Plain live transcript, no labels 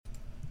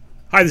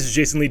Hi, this is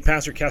Jason Lead,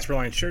 pastor at Casper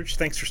Alliance Church.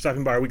 Thanks for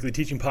stopping by our weekly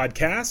teaching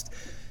podcast.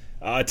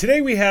 Today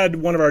we had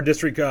one of our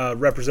district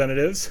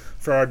representatives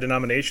for our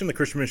denomination, the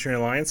Christian Missionary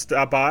Alliance,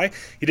 stop by.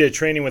 He did a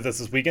training with us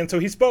this weekend, so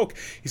he spoke.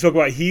 He spoke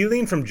about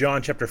healing from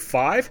John chapter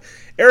 5.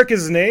 Eric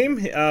is his name.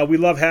 We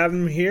love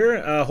having him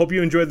here. Hope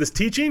you enjoyed this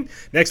teaching.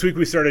 Next week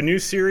we start a new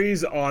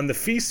series on the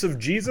feasts of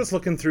Jesus,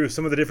 looking through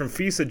some of the different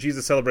feasts that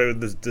Jesus celebrated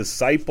with his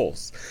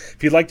disciples.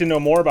 If you'd like to know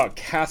more about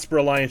Casper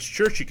Alliance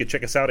Church, you can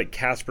check us out at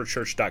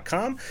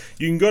casperchurch.com.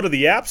 You can go to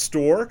the App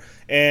Store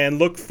and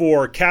look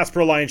for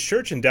Casper Alliance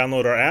Church and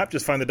download our app.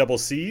 Just find the double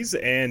C's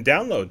and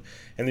download.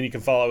 And then you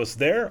can follow us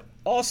there.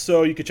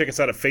 Also, you can check us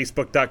out at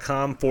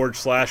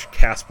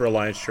facebook.com/Casper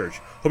Alliance Church.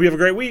 Hope you have a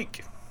great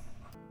week.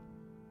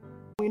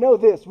 We know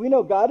this. We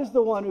know God is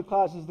the one who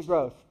causes the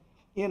growth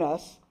in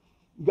us.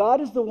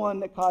 God is the one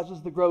that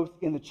causes the growth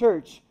in the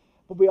church.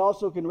 But we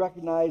also can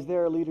recognize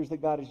there are leaders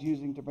that God is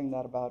using to bring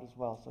that about as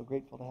well. So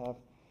grateful to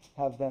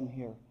have them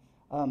here.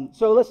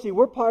 So let's see.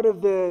 We're part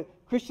of the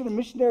Christian and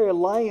Missionary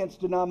Alliance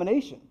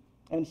denomination.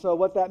 And so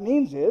what that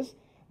means is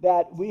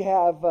that we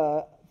have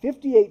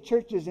 58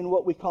 churches in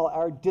what we call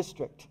our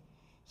district.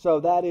 So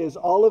that is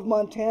all of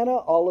Montana,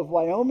 all of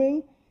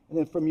Wyoming, and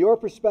then from your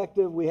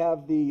perspective, we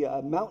have the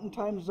mountain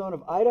time zone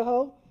of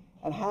Idaho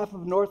and half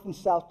of North and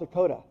South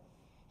Dakota.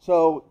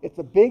 So it's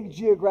a big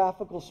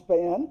geographical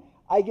span.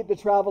 I get to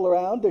travel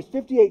around. There's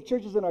 58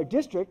 churches in our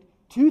district,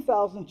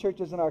 2,000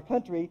 churches in our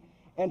country,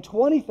 and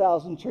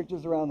 20,000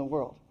 churches around the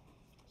world.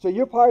 So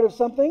you're part of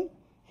something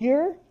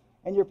here,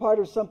 and you're part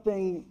of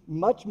something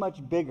much,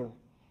 much bigger.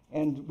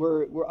 And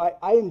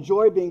I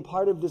enjoy being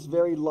part of this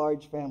very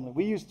large family.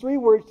 We use 3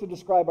 words to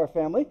describe our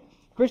family: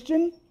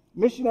 Christian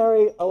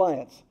Missionary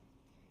Alliance.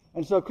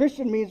 And so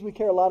Christian means we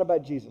care a lot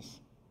about Jesus.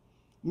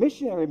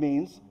 Missionary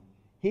means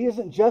he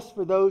isn't just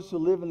for those who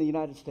live in the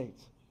United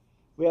States.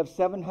 We have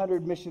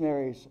 700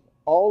 missionaries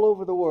all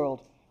over the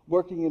world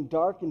working in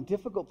dark and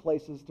difficult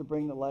places to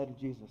bring the light of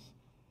Jesus.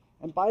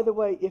 And by the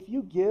way, if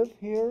you give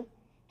here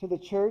to the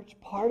church,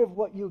 part of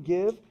what you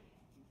give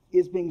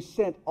is being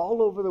sent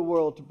all over the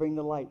world to bring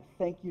the light.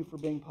 Thank you for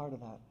being part of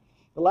that.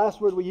 The last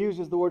word we use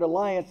is the word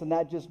alliance, and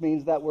that just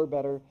means that we're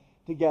better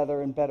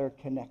together and better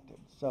connected.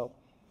 So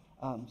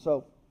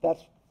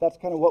that's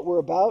kind of what we're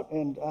about.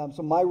 And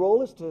so my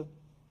role is to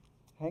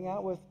hang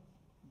out with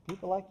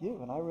people like you,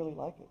 and I really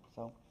like it.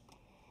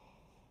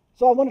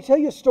 So I want to tell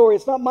you a story.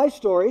 It's not my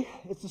story.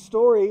 It's a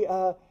story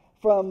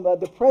from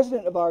the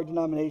president of our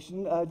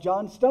denomination,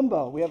 John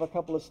Stumbo. We have a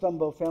couple of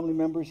Stumbo family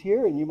members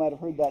here, and you might have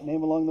heard that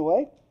name along the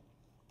way.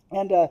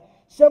 And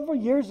several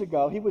years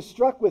ago, he was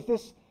struck with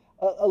this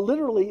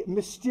literally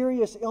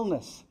mysterious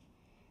illness,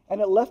 and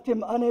it left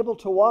him unable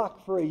to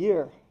walk for a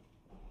year.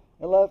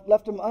 It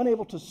left him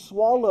unable to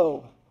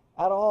swallow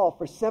at all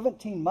for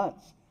 17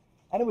 months.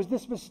 And it was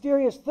this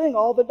mysterious thing.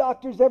 All the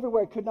doctors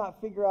everywhere could not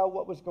figure out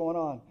what was going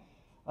on.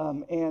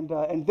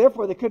 And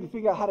therefore, they couldn't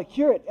figure out how to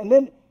cure it. And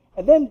then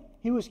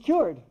he was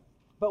cured.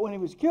 But when he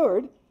was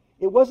cured,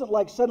 it wasn't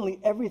like suddenly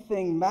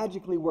everything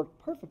magically worked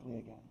perfectly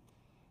again.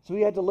 So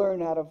he had to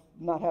learn how to,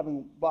 not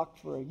having walked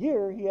for a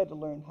year, he had to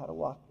learn how to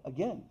walk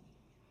again.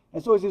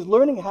 And so as he's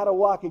learning how to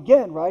walk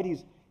again, right,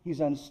 he's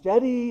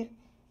unsteady,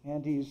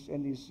 and he's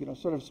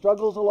sort of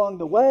struggles along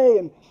the way,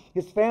 and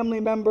his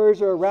family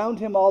members are around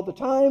him all the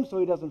time so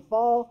he doesn't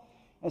fall.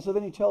 And so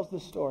then he tells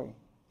this story.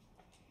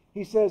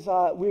 He says,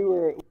 I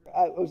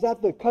was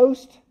at the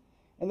coast,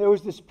 and there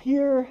was this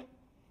pier,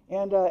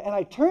 and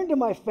I turned to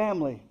my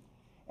family,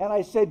 and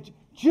I said,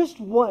 just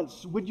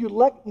once, would you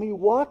let me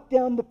walk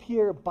down the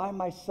pier by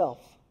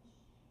myself?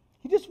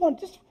 He just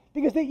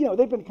because they've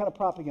been kind of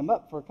propping him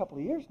up for a couple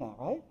of years now,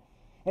 right?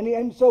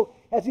 And so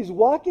as he's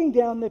walking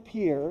down the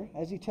pier,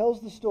 as he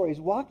tells the story, he's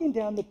walking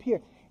down the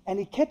pier, and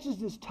he catches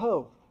his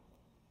toe.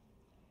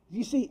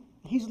 You see,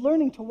 he's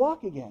learning to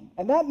walk again,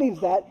 and that means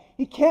that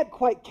he can't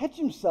quite catch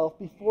himself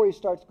before he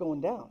starts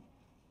going down.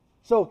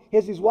 So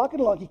as he's walking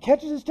along, he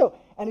catches his toe,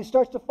 and he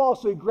starts to fall,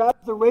 so he grabs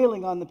the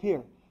railing on the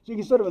pier. So you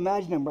can sort of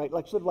imagine him, right,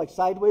 sort of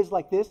sideways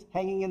like this,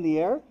 hanging in the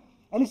air.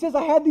 And he says,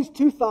 I had these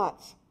 2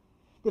 thoughts.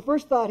 The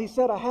first thought he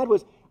said I had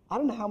was, I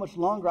don't know how much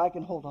longer I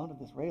can hold on to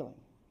this railing.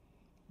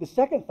 The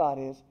second thought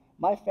is,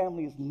 my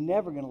family is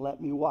never going to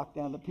let me walk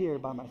down the pier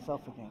by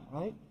myself again,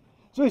 right?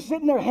 So he's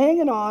sitting there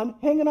hanging on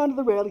to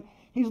the railing.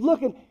 He's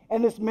looking,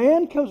 and this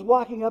man comes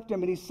walking up to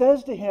him, and he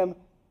says to him,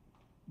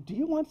 do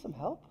you want some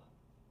help?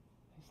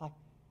 He's like,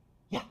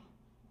 yeah.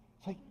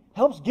 So he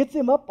helps, gets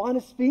him up on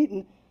his feet,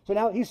 and so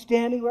now he's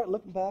standing right,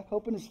 looking back,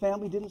 hoping his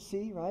family didn't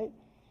see, right?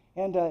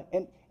 And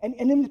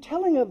in the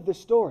telling of the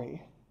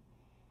story,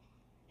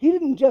 he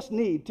didn't just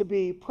need to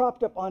be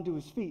propped up onto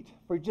his feet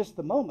for just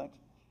the moment.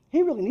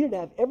 He really needed to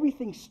have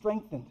everything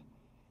strengthened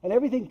and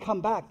everything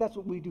come back. That's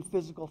what we do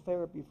physical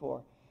therapy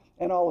for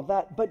and all of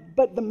that.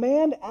 But the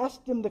man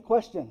asked him the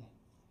question,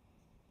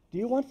 do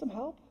you want some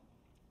help?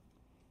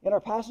 In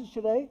our passage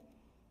today,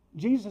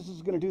 Jesus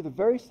is going to do the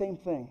very same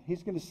thing.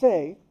 He's going to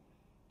say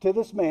to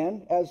this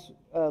man, as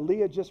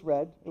Leah just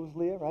read, it was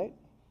Leah, right?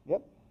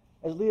 Yep.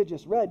 As Leah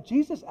just read,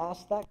 Jesus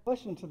asked that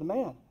question to the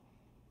man.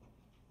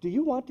 Do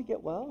you want to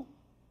get well?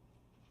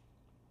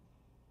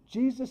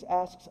 Jesus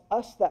asks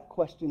us that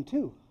question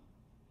too.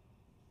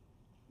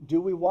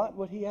 Do we want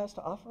what he has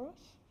to offer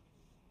us?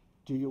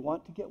 Do you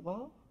want to get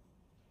well?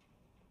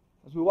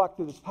 As we walk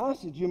through this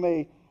passage, you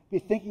may be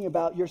thinking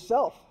about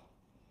yourself.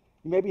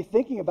 You may be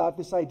thinking about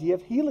this idea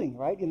of healing,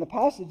 right? In the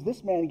passage,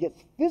 this man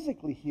gets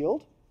physically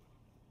healed,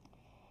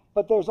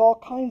 but there's all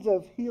kinds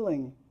of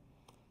healing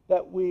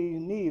that we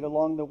need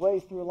along the way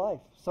through life.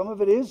 Some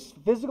of it is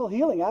physical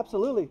healing,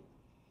 absolutely.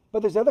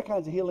 But there's other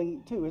kinds of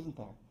healing too, isn't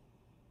there?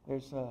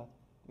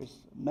 There's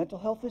mental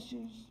health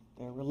issues,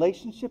 there are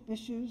relationship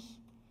issues,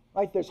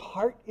 right? There's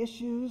heart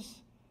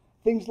issues,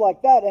 things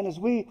like that. And as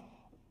we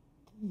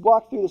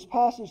walk through this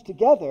passage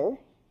together,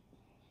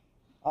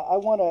 I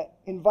want to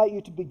invite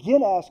you to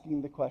begin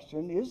asking the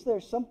question, is there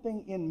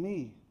something in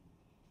me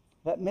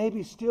that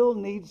maybe still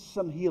needs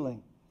some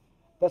healing,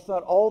 that's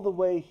not all the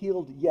way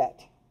healed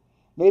yet?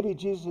 Maybe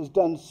Jesus has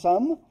done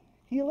some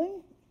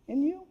healing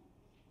in you.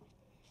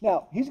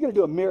 Now, he's going to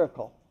do a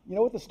miracle. You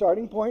know what the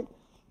starting point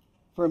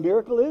for a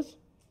miracle is?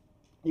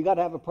 You got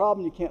to have a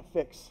problem you can't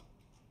fix.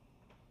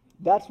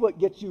 That's what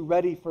gets you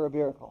ready for a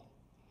miracle.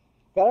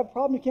 Got to have a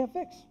problem you can't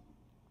fix.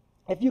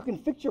 If you can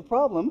fix your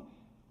problem,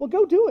 well,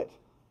 go do it,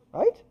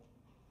 right?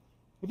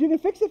 If you can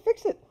fix it,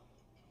 fix it.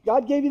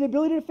 God gave you the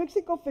ability to fix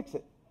it, go fix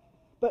it.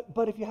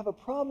 But if you have a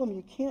problem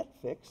you can't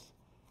fix,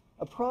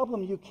 a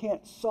problem you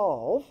can't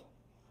solve,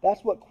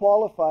 that's what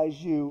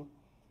qualifies you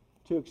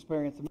to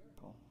experience a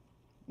miracle.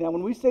 Now,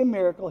 when we say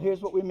miracle,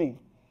 here's what we mean.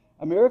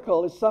 A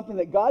miracle is something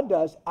that God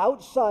does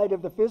outside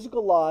of the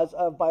physical laws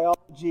of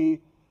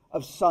biology,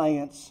 of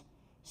science,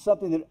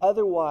 something that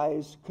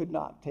otherwise could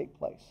not take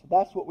place.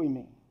 That's what we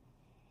mean.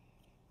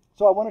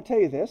 So I want to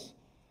tell you this.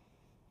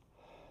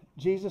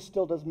 Jesus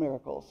still does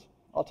miracles.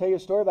 I'll tell you a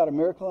story about a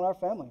miracle in our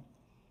family.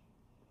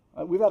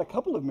 We've had a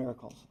couple of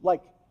miracles.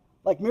 Like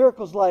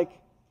miracles like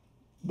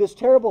this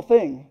terrible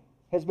thing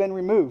has been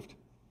removed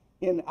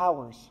in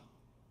hours.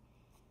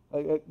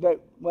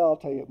 I'll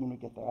tell you when we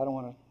get there. I don't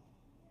want to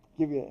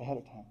give you it ahead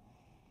of time.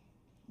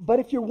 But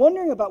if you're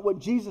wondering about what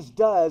Jesus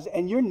does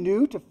and you're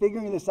new to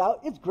figuring this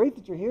out, it's great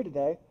that you're here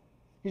today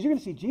because you're going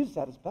to see Jesus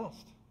at his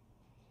best.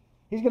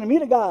 He's going to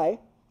meet a guy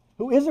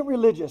who isn't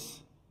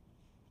religious.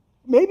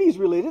 Maybe he's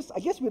religious. I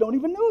guess we don't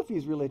even know if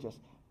he's religious.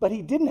 But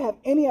he didn't have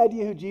any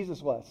idea who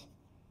Jesus was.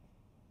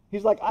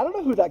 He's like, I don't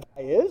know who that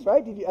guy is,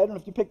 right? I don't know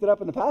if you picked it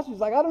up in the passage. He's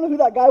like, I don't know who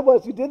that guy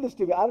was who did this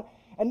to me.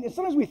 And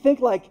sometimes we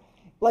think I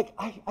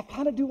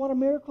kind of do want a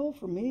miracle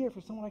for me or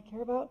for someone I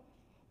care about.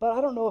 But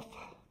I don't know if,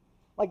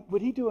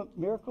 would he do a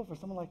miracle for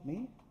someone like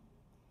me?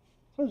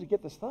 Sometimes you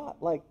get this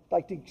thought, like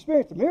to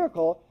experience a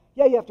miracle,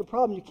 yeah, you have a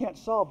problem you can't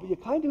solve, but you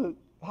kind of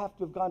have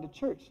to have gone to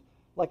church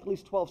like at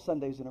least 12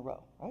 Sundays in a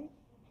row, right?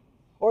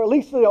 Or at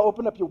least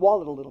open up your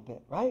wallet a little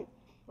bit, right?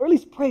 Or at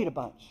least prayed a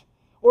bunch.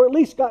 Or at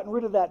least gotten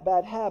rid of that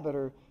bad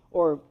habit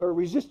or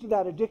resisted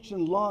that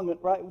addiction long,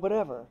 right?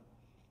 Whatever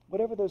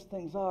those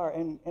things are.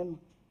 And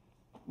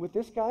with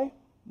this guy,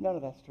 none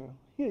of that's true.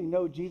 He didn't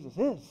know who Jesus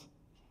is.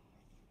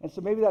 And so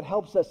maybe that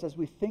helps us as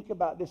we think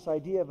about this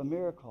idea of a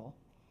miracle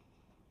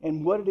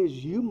and what it is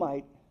you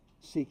might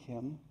seek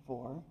him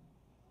for,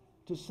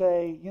 to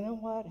say, you know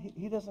what,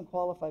 he doesn't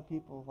qualify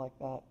people like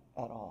that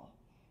at all.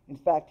 In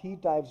fact, he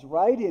dives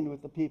right in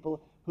with the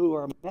people who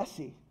are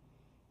messy.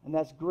 And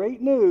that's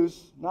great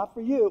news, not for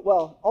you,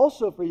 well,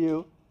 also for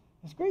you.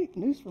 It's great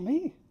news for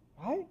me,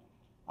 right?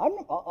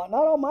 Not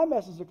all my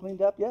messes are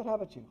cleaned up yet, how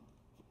about you?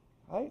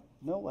 Right?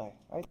 No way,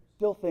 right?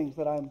 Still things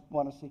that I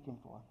want to seek him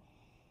for.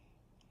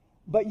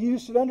 But you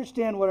should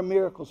understand what a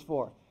miracle's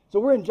for. So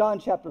we're in John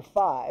chapter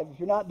 5. If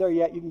you're not there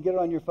yet, you can get it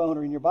on your phone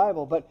or in your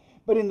Bible.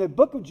 But in the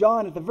book of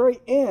John, at the very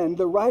end,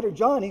 the writer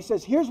John, he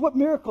says, here's what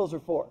miracles are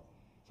for.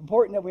 It's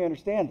important that we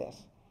understand this.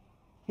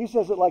 He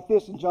says it like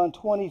this in John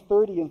 20,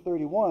 30, and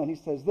 31. He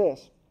says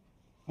this.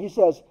 He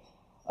says,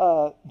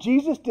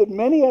 Jesus did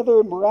many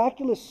other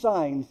miraculous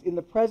signs in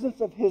the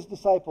presence of his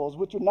disciples,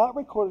 which are not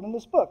recorded in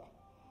this book.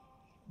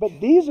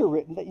 But these are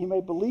written that you may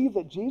believe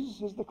that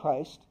Jesus is the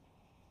Christ,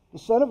 the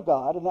Son of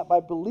God, and that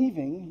by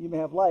believing you may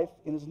have life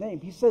in his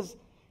name. He says,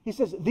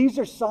 these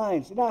are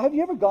signs. Now, have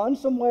you ever gone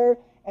somewhere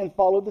and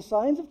followed the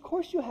signs? Of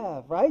course you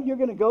have, right? You're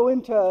going to go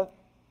into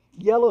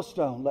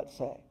Yellowstone, let's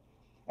say,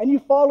 and you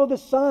follow the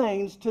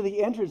signs to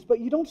the entrance, but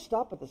you don't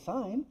stop at the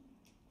sign,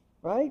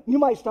 right? You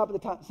might stop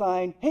at the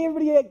sign, hey,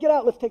 everybody, get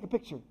out, let's take a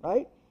picture,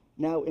 right?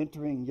 Now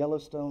entering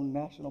Yellowstone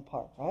National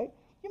Park, right?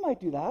 You might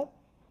do that,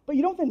 but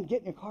you don't then get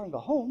in your car and go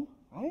home,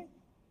 right?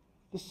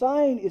 The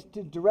sign is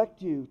to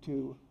direct you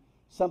to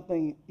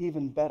something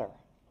even better.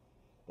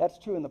 That's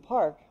true in the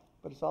park,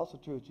 but it's also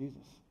true of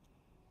Jesus,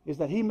 is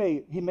that he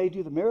may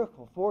do the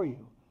miracle for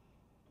you,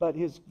 but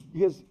his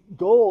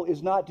goal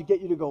is not to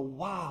get you to go,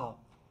 wow,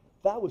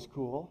 that was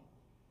cool.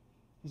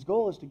 His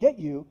goal is to get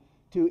you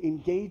to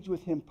engage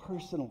with him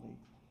personally,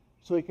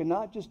 so he can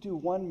not just do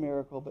one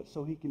miracle, but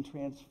so he can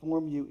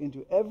transform you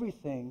into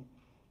everything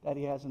that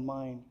he has in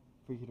mind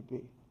for you to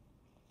be.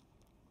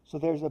 So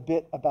there's a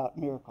bit about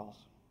miracles.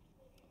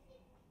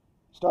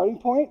 Starting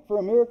point for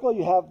a miracle,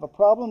 you have a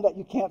problem that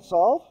you can't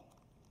solve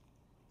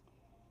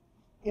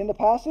in the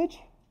passage.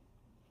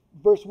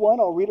 verse 1,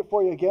 I'll read it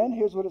for you again.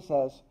 Here's what it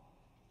says.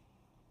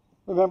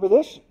 Remember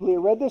this? Leah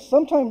read this.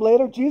 Sometime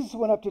later, Jesus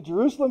went up to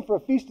Jerusalem for a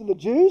feast of the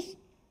Jews.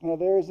 Now,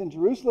 there is in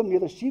Jerusalem near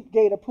the sheep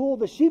gate a pool.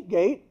 The sheep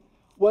gate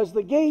was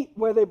the gate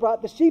where they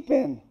brought the sheep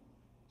in.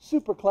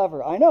 Super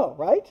clever, I know,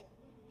 right?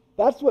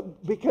 That's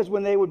what, because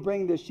when they would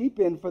bring the sheep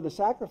in for the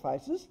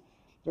sacrifices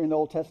during the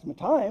Old Testament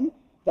time,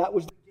 that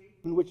was the gate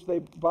in which they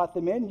brought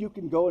them in. You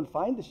can go and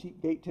find the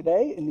sheep gate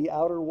today in the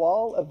outer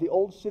wall of the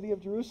old city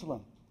of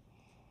Jerusalem.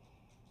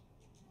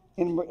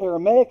 In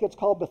Aramaic, it's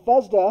called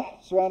Bethesda,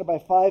 surrounded by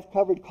 5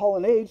 covered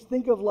colonnades.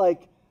 Think of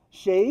like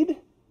shade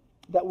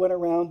that went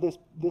around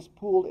this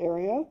pooled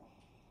area.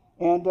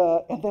 And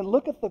then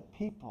look at the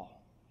people.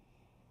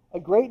 A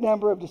great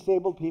number of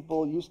disabled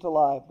people used to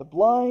lie. The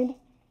blind,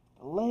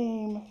 the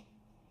lame,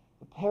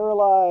 the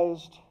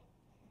paralyzed,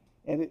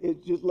 and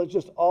it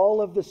just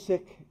all of the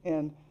sick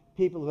and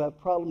people who have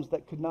problems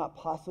that could not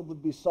possibly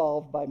be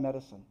solved by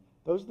medicine.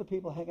 Those are the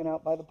people hanging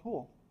out by the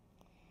pool.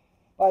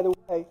 By the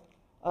way,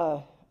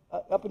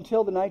 up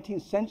until the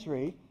 19th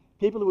century,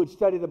 people who would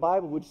study the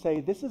Bible would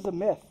say, this is a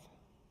myth,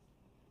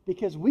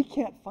 because we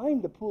can't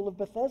find the pool of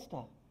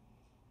Bethesda.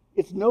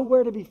 It's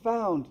nowhere to be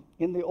found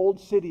in the old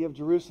city of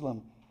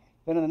Jerusalem.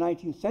 Then in the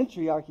 19th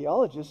century,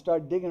 archaeologists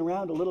started digging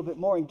around a little bit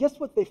more, and guess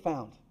what they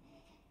found?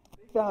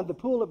 They found the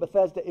pool of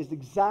Bethesda is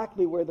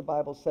exactly where the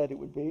Bible said it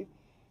would be.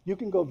 You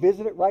can go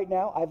visit it right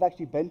now. I've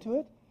actually been to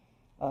it.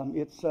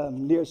 It's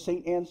near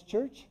St. Anne's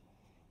Church.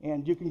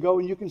 And you can go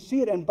and you can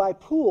see it. And by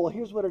pool,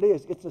 here's what it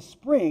is. It's a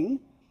spring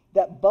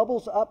that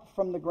bubbles up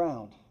from the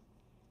ground.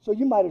 So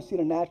you might have seen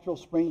a natural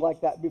spring like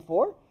that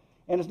before.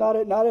 And it's not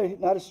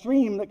a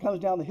stream that comes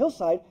down the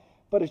hillside,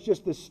 but it's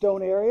just this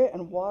stone area,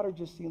 and water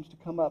just seems to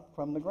come up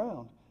from the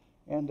ground.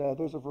 And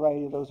there's a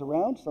variety of those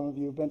around. Some of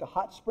you have been to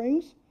hot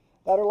springs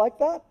that are like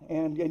that.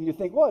 And you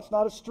think, well, it's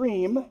not a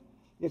stream.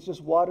 It's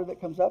just water that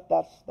comes up.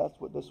 That's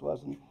what this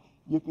was. And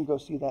you can go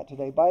see that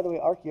today. By the way,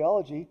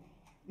 archaeology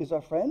is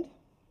our friend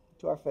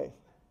to our faith,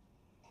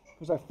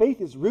 because our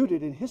faith is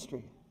rooted in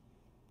history.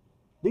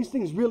 These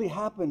things really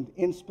happened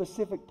in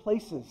specific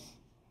places.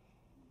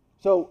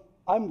 So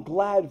I'm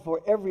glad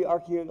for every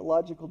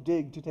archaeological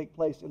dig to take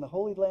place in the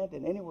Holy Land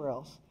and anywhere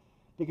else,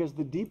 because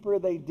the deeper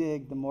they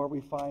dig, the more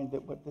we find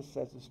that what this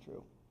says is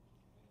true.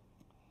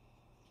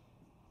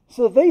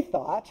 So they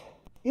thought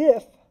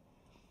if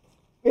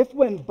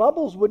when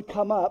bubbles would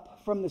come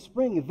up from the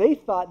spring, they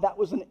thought that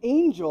was an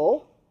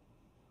angel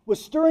was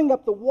stirring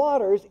up the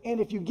waters, and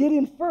if you get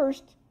in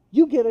first,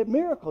 you get a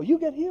miracle. You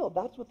get healed.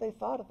 That's what they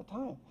thought at the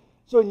time.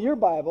 So in your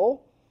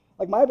Bible,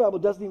 like my Bible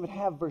doesn't even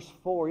have verse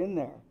 4 in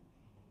there.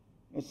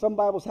 And some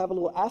Bibles have a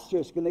little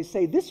asterisk, and they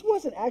say this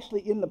wasn't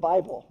actually in the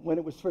Bible when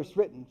it was first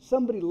written.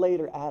 Somebody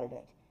later added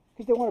it,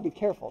 because they want to be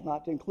careful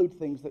not to include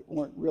things that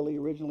weren't really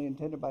originally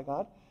intended by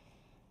God.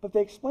 But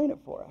they explain it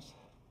for us.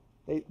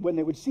 When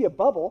they would see a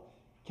bubble,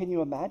 can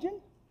you imagine?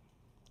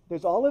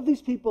 There's all of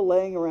these people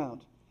laying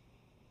around.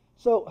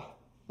 So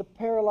the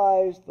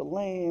paralyzed, the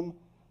lame,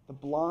 the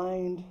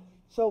blind.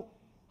 So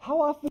how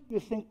often do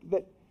you think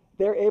that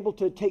they're able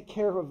to take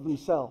care of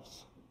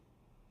themselves?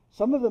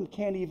 Some of them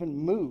can't even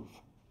move,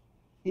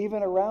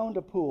 even around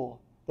a pool.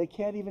 They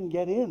can't even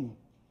get in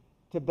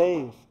to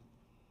bathe.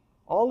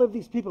 All of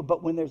these people,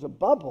 but when there's a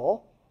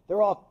bubble,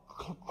 they're all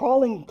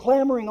crawling,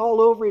 clamoring all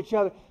over each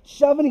other,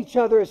 shoving each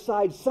other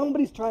aside.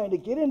 Somebody's trying to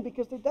get in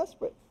because they're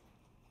desperate.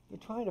 They're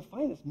trying to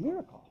find this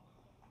miracle,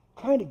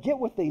 trying to get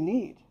what they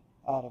need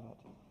out of it.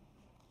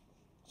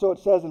 So it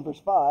says in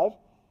verse 5,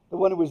 the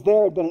one who was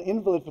there had been an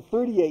invalid for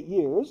 38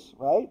 years,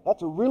 right?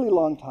 That's a really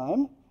long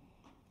time.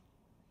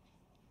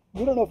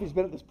 We don't know if he's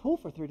been at this pool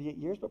for 38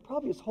 years, but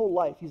probably his whole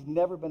life he's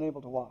never been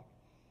able to walk.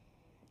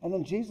 And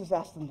then Jesus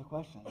asked him the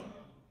question,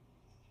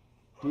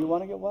 do you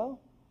want to get well?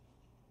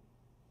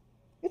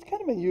 It's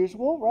kind of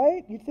unusual,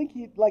 right? You'd think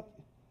he'd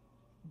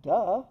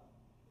duh,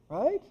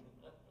 right?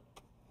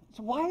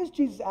 So why is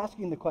Jesus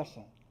asking the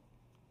question?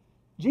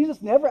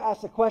 Jesus never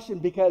asks a question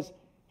because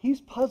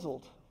he's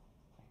puzzled.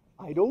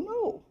 I don't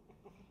know.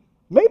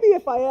 Maybe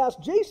if I ask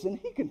Jason,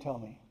 he can tell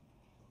me.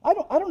 I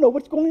don't know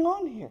what's going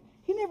on here.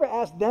 He never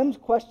asked them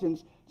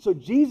questions so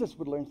Jesus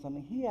would learn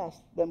something. He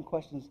asked them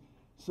questions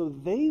so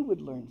they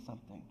would learn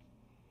something.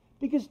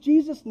 Because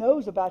Jesus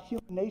knows about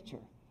human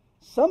nature.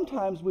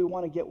 Sometimes we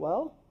want to get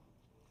well.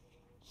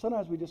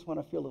 Sometimes we just want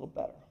to feel a little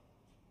better.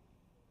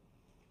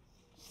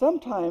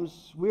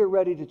 Sometimes we're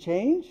ready to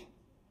change.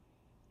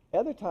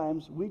 Other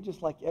times we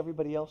just like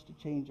everybody else to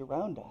change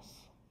around us.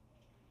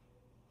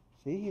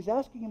 See, he's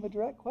asking him a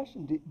direct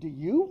question. Do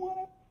you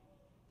want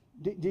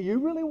it? Do you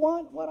really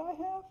want what I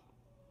have?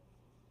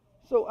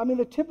 So, I mean,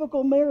 the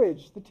typical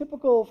marriage, the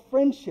typical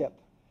friendship.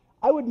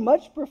 I would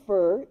much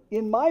prefer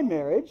in my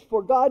marriage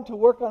for God to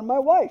work on my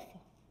wife.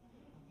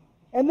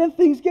 And then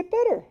things get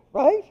better,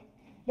 right?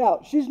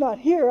 Now, she's not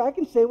here. I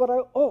can say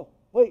oh,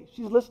 wait,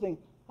 she's listening.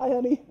 Hi,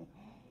 honey.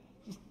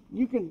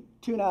 You can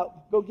tune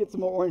out. Go get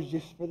some more orange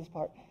juice for this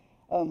part.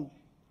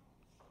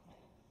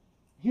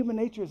 Human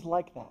nature is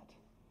like that.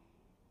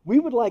 We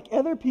would like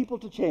other people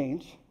to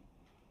change,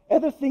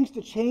 other things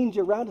to change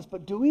around us,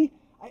 but do we?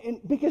 And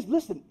because,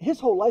 listen, his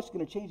whole life's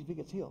going to change if he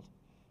gets healed,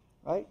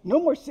 right? No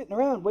more sitting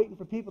around waiting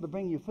for people to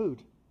bring you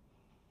food.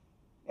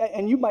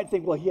 And you might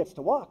think, well, he has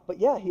to walk. But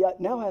yeah, he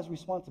now has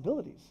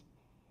responsibilities,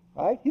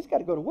 right? He's got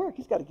to go to work.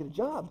 He's got to get a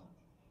job.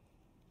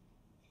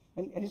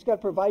 And he's got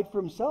to provide for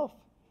himself.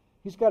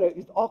 He's got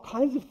all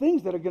kinds of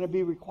things that are going to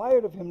be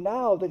required of him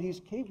now that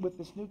he's with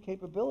this new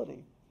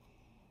capability.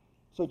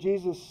 So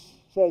Jesus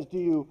says, do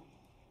you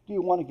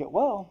want to get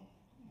well?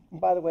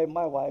 And by the way,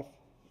 my wife,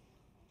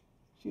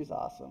 she's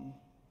awesome.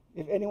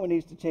 If anyone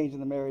needs to change in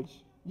the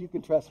marriage, you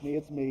can trust me.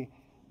 It's me.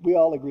 We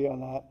all agree on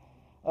that.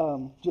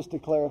 Just to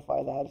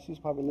clarify that, she's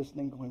probably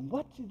listening going,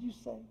 what did you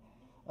say?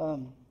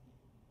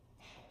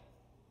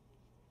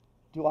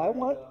 Do I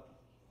want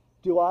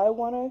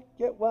to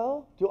get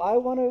well? Do I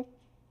want to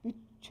be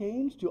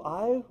changed? Do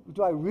I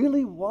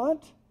really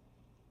want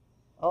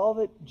all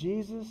that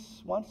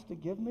Jesus wants to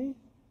give me?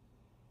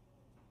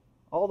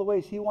 All the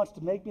ways he wants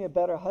to make me a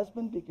better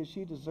husband because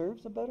she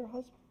deserves a better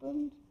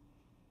husband?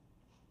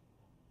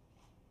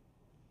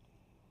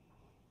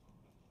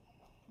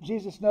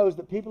 Jesus knows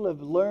that people who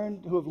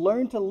have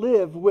learned to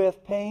live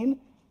with pain,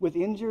 with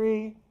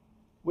injury,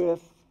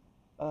 with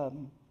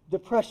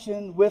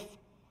depression, with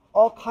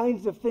all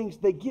kinds of things,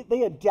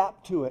 they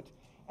adapt to it.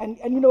 And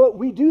you know what?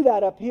 We do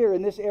that up here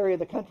in this area of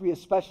the country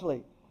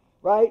especially,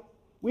 right?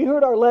 We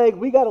hurt our leg,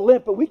 we got a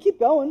limp, but we keep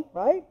going,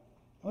 right?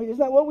 I mean, isn't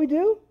that what we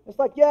do? It's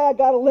like, yeah, I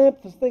got a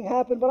limp, this thing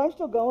happened, but I'm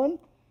still going,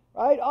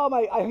 right? Oh,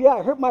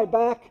 I hurt my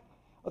back.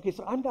 Okay,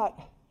 so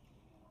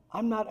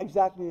I'm not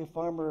exactly a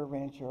farmer or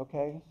rancher,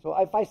 okay? So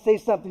if I say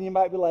something, you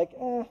might be like,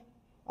 I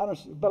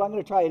don't, but I'm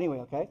going to try anyway,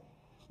 okay?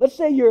 Let's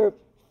say you're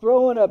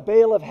throwing a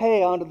bale of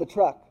hay onto the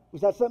truck.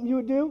 Was that something you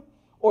would do?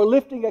 Or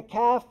lifting a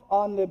calf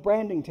on the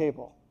branding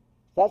table.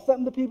 Is that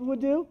something that people would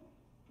do?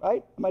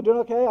 Right? Am I doing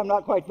okay? I'm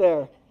not quite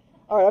there.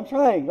 All right, I'm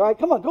trying. All right,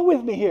 come on, go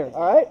with me here,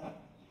 all right?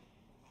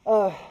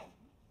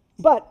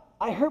 But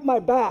I hurt my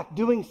back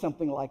doing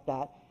something like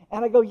that.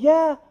 And I go,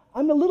 yeah,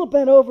 I'm a little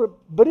bent over,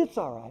 but it's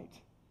all right.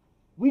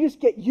 We just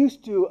get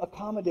used to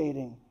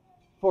accommodating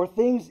for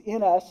things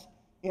in us,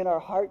 in our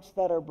hearts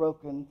that are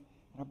broken,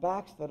 in our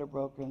backs that are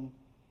broken,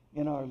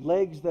 in our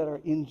legs that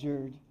are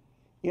injured,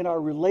 in our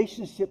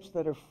relationships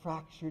that are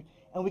fractured,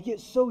 and we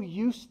get so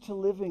used to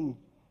living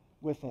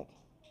with it.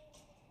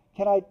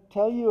 Can I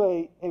tell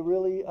you a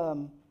really,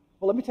 well,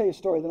 let me tell you a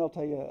story, then I'll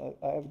tell you,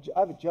 I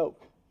have a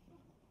joke.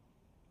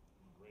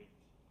 Great.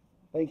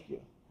 Thank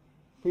you.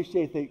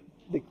 Appreciate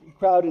the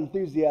crowd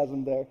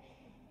enthusiasm there.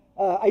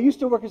 I used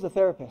to work as a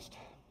therapist.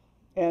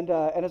 And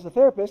as a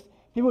therapist,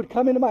 people would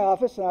come into my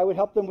office and I would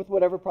help them with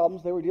whatever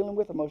problems they were dealing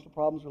with, emotional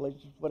problems,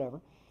 relationships,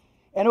 whatever.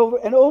 And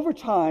over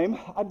time,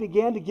 I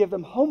began to give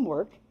them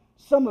homework,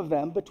 some of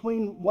them,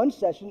 between one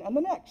session and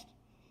the next,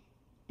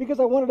 because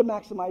I wanted to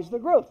maximize their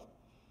growth.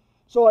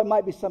 So it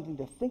might be something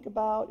to think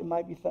about, it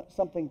might be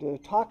something to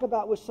talk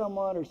about with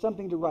someone, or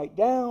something to write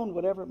down,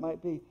 whatever it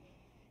might be.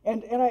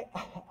 And I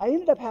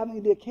ended up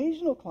having the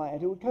occasional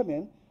client who would come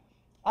in,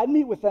 I'd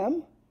meet with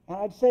them, and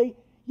I'd say,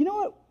 you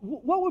know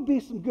what would be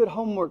some good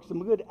homework,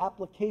 some good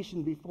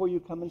application before you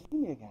come and see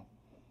me again?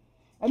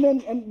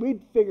 And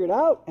we'd figure it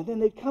out, and then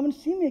they'd come and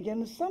see me again,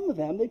 and some of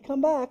them, they'd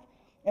come back,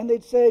 and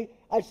I'd say,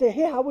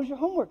 hey, how was your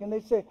homework? And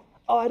they'd say,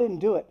 oh, I didn't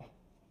do it.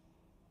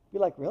 Be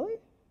like, really?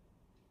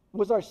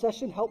 Was our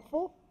session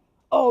helpful?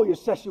 Oh, your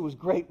session was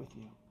great with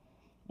you.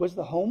 Was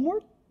the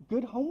homework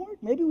good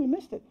homework? Maybe we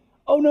missed it.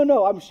 Oh,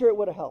 no, I'm sure it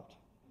would have helped.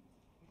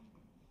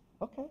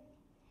 Okay.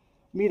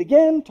 Meet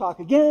again, talk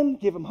again,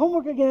 give them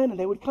homework again, and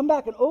they would come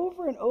back and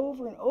over and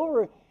over and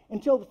over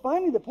until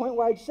finally the point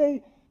where I'd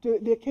say to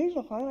the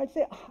occasional client, I'd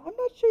say, I'm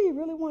not sure you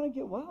really want to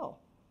get well.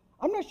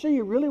 I'm not sure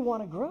you really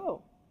want to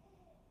grow.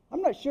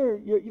 I'm not sure,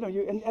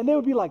 and they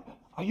would be like,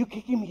 are you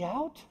kicking me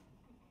out?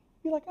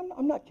 I'd be like,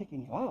 I'm not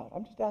kicking you out.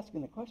 I'm just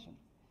asking the question.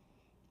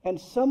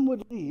 And some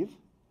would leave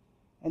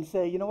and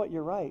say, you know what,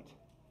 you're right.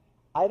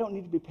 I don't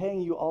need to be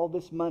paying you all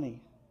this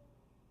money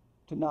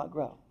to not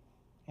grow.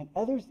 And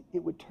others,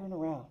 it would turn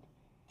around.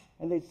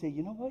 And they'd say,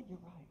 you know what, you're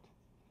right.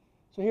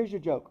 So here's your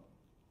joke.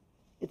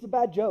 It's a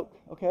bad joke,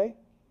 okay?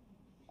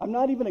 I'm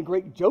not even a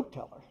great joke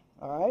teller,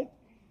 all right?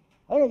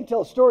 I think I can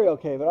tell a story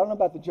okay, but I don't know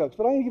about the jokes.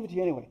 But I'm going to give it to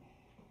you anyway.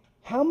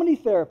 How many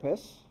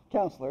therapists,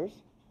 counselors,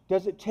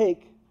 does it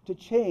take to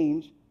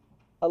change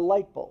a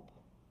light bulb?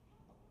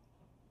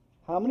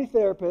 How many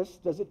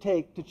therapists does it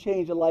take to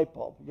change a light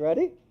bulb? You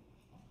ready?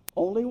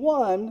 Only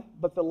one,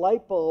 but the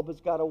light bulb has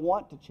got to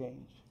want to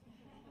change.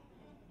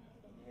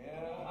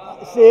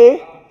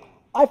 See?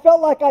 I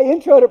felt like I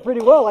introed it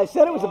pretty well. I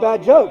said it was a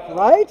bad joke,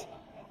 right?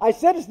 I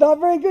said it's not a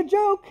very good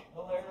joke.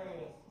 Hilarious.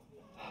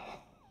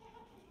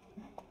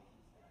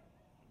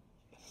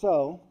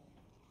 So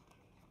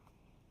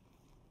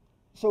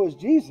is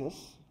Jesus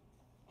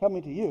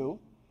coming to you,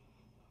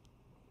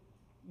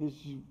 is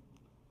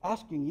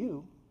asking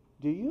you,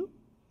 do you?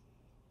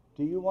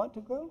 Do you want to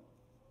grow?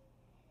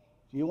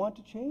 Do you want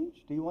to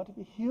change? Do you want to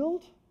be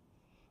healed?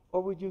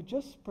 Or would you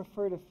just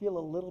prefer to feel a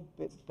little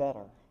bit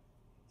better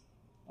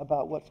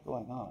about what's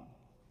going on?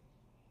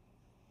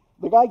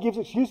 The guy gives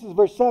excuses.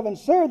 Verse 7,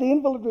 "Sir," the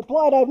invalid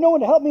replied, "I have no one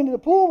to help me into the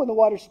pool when the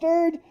water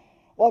stirred.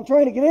 While I'm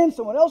trying to get in,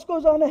 someone else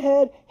goes on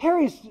ahead.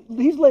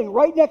 He's laying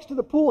right next to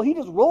the pool. He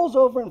just rolls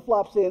over and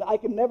flops in. I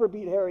can never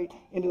beat Harry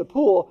into the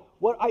pool.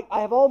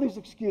 I have all these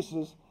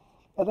excuses."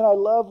 And then I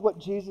love what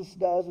Jesus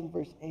does in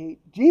verse 8.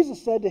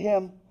 Jesus said to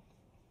him,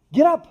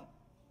 "Get up,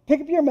 pick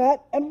up your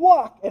mat, and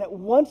walk." And at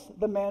once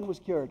the man was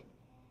cured.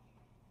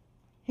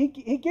 He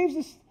gives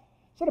this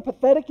sort of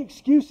pathetic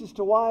excuse as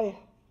to why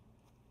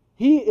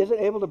he isn't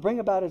able to bring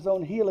about his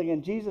own healing.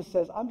 And Jesus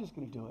says, "I'm just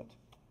going to do it.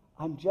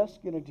 I'm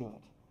just going to do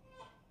it.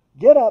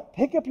 Get up,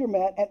 pick up your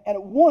mat." And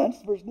at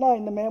once, verse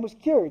 9, the man was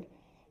cured.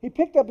 He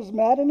picked up his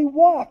mat and he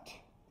walked.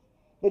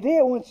 The day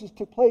at which this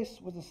took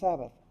place was the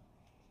Sabbath.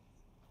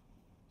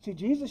 See,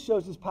 Jesus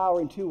shows his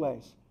power in two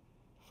ways.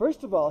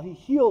 First of all, he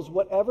heals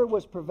whatever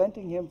was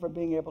preventing him from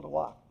being able to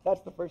walk.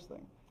 That's the first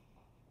thing.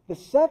 The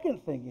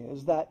second thing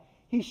is that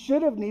he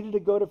should have needed to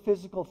go to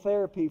physical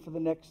therapy for the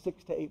next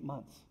 6 to 8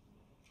 months.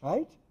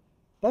 Right?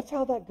 That's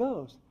how that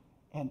goes.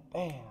 And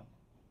bam.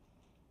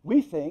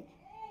 We think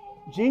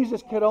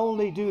Jesus could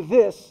only do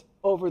this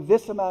over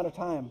this amount of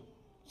time.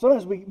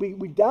 Sometimes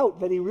we doubt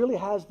that he really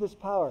has this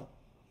power,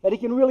 that he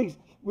can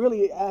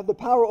really have the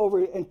power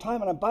over in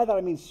time, and by that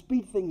I mean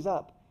speed things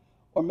up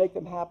or make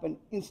them happen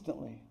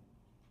instantly.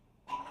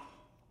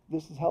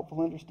 This is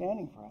helpful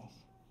understanding for us.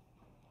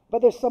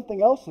 But there's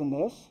something else in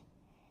this.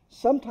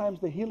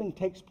 Sometimes the healing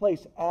takes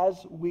place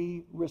as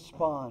we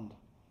respond.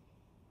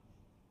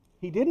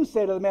 He didn't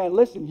say to the man,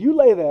 "Listen, you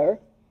lay there,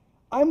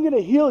 I'm going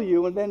to heal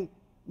you, and then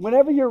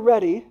whenever you're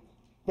ready,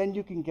 then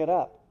you can get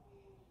up."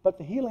 But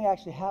the healing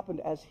actually happened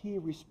as he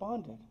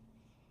responded.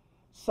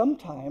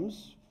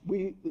 Sometimes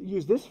we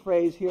use this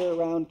phrase here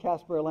around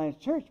Casper Alliance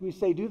Church. We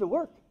say, "Do the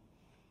work."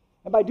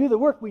 And by do the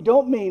work, we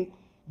don't mean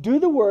do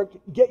the work,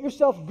 get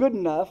yourself good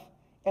enough,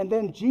 and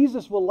then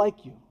Jesus will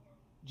like you.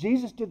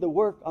 Jesus did the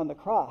work on the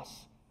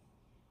cross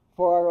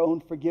for our own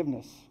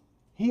forgiveness.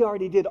 He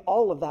already did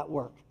all of that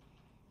work.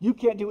 You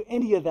can't do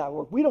any of that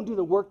work. We don't do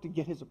the work to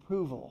get his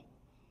approval.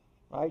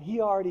 Right?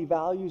 He already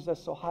values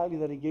us so highly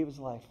that he gave his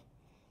life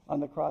on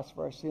the cross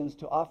for our sins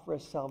to offer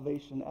us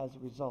salvation as a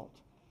result.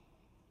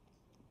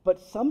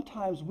 But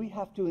sometimes we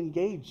have to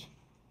engage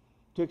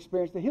to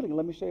experience the healing.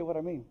 Let me show you what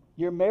I mean.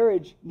 Your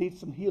marriage needs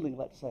some healing,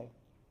 let's say.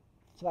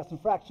 It's got some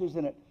fractures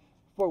in it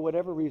for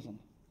whatever reason.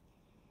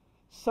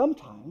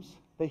 Sometimes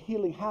the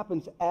healing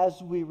happens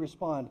as we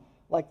respond.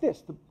 Like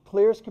this, the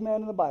clearest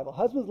command in the Bible.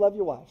 Husbands, love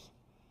your wives.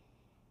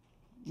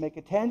 Make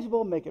it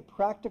tangible, make it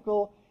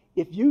practical.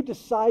 If you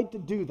decide to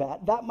do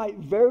that, that might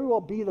very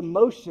well be the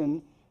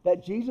motion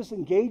that Jesus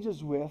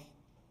engages with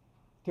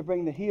to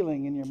bring the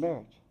healing in your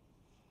marriage.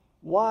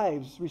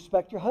 Wives,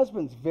 respect your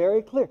husbands.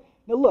 Very clear.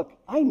 Now look,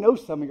 I know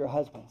some of your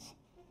husbands.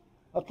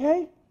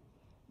 Okay?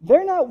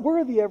 They're not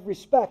worthy of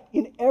respect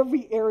in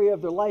every area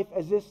of their life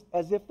as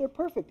if they're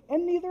perfect.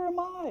 And neither am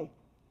I.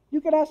 You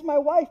could ask my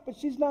wife, but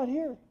she's not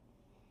here.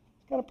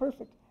 It's kind of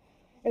perfect.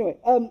 Anyway,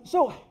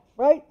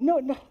 right? No.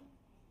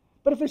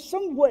 But if there's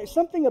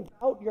something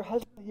about your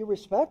husband that you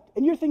respect,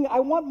 and you're thinking,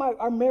 I want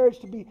our marriage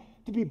to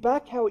be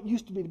back how it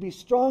used to be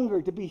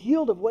stronger, to be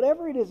healed of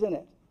whatever it is in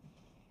it.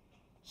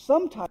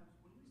 Sometimes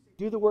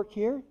we do the work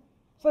here.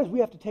 Sometimes we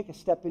have to take a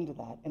step into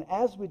that. And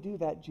as we do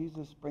that,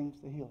 Jesus brings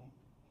the healing.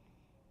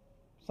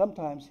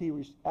 Sometimes he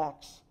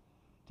acts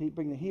to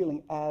bring the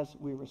healing as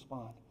we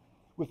respond.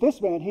 With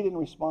this man, he didn't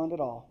respond at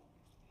all.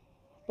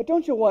 But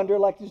don't you wonder,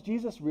 does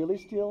Jesus really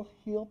still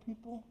heal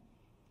people?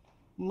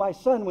 My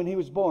son, when he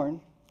was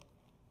born,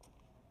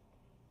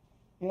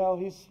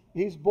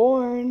 he's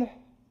born,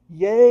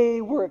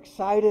 yay, we're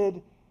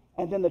excited,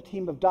 and then the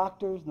team of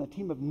doctors and the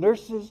team of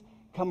nurses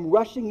come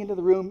rushing into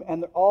the room,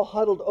 and they're all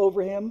huddled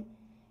over him,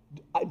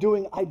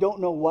 doing I don't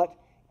know what,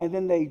 and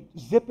then they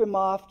zip him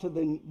off to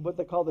what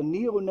they call the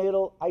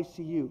neonatal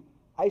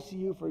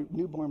ICU for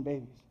newborn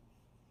babies.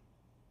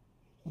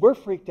 We're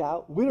freaked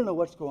out. We don't know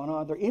what's going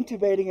on. They're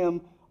intubating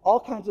him. All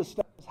kinds of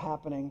stuff is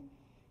happening,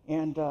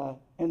 and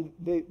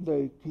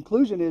the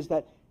conclusion is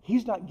that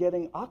he's not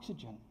getting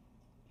oxygen.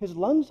 His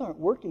lungs aren't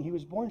working. He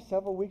was born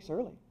several weeks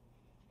early.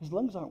 His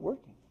lungs aren't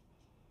working.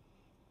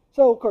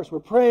 So, of course, we're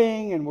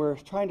praying, and we're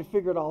trying to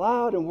figure it all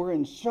out, and we're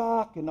in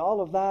shock and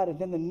all of that. And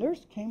then the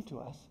nurse came to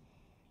us,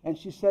 and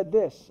she said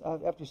this,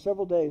 after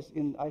several days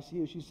in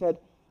ICU, she said,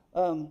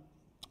 "You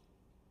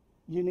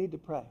need to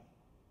pray."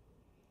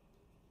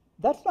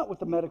 That's not what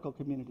the medical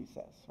community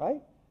says,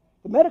 right?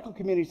 The medical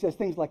community says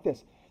things like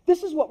this.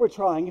 This is what we're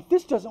trying. If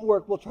this doesn't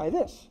work, we'll try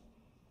this.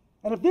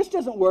 And if this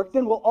doesn't work,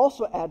 then we'll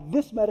also add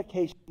this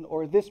medication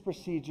or this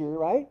procedure,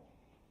 right?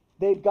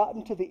 They've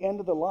gotten to the end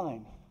of the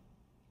line.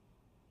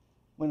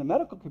 When the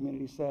medical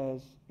community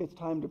says it's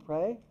time to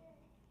pray,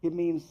 it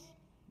means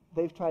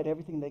they've tried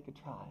everything they could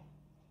try,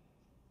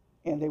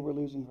 and they were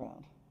losing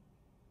ground.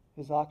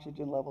 His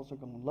oxygen levels are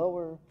going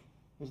lower.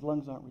 His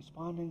lungs aren't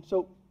responding.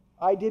 So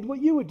I did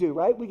what you would do,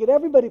 right? We get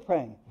everybody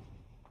praying.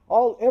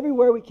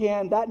 Everywhere we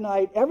can, that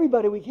night,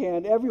 everybody we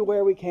can,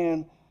 everywhere we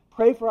can,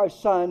 pray for our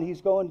son.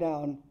 He's going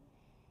down,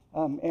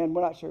 and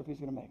we're not sure if he's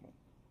going to make it.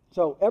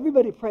 So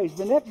everybody prays.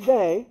 The next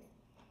day,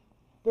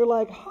 They're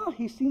like,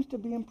 he seems to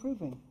be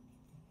improving.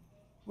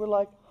 We're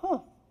like, I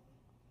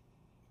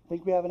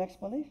think we have an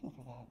explanation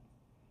for that.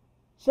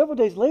 Several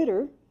days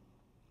later,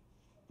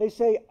 they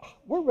say,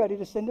 we're ready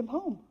to send him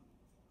home.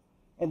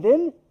 And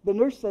then the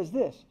nurse says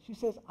this. She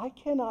says, I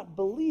cannot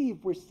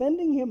believe we're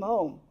sending him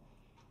home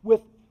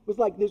with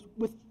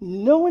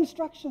no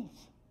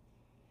instructions.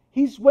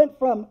 He's went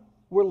from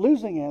we're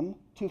losing him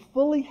to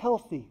fully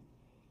healthy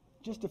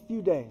just a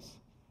few days.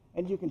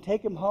 And you can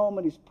take him home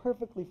and he's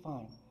perfectly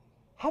fine.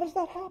 How does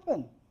that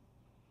happen?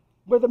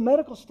 Where the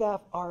medical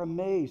staff are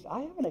amazed.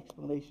 I have an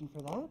explanation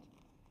for that.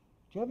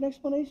 Do you have an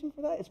explanation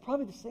for that? It's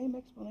probably the same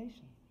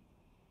explanation.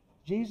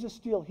 Jesus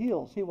still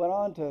heals. He went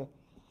on to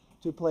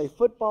play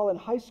football in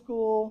high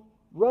school,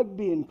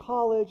 rugby in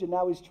college, and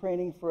now he's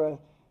training for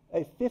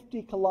a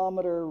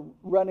 50-kilometer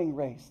running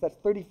race. That's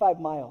 35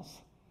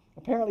 miles.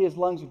 Apparently his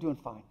lungs are doing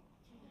fine,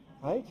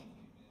 right?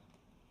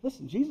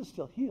 Listen, Jesus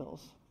still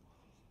heals.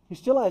 He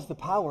still has the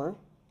power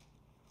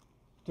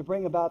to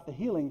bring about the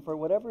healing for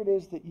whatever it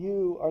is that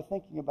you are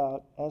thinking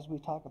about as we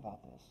talk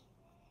about this.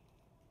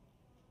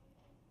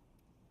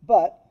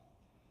 But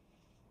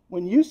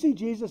when you see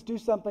Jesus do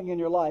something in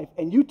your life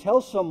and you tell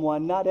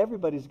someone, not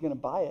everybody's going to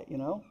buy it,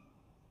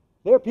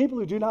 There are people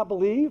who do not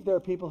believe. There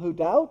are people who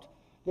doubt.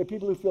 There are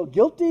people who feel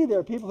guilty. There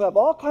are people who have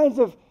all kinds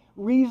of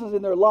reasons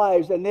in their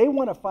lives, and they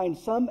want to find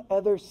some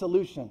other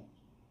solution.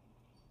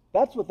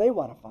 That's what they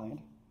want to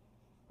find,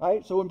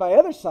 right? So when my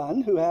other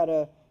son, who had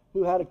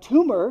a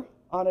tumor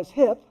on his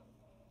hip,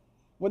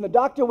 when the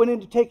doctor went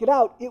in to take it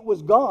out, it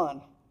was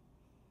gone.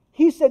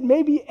 He said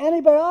maybe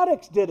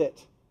antibiotics did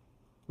it.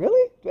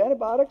 Really? Do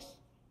antibiotics?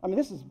 I mean,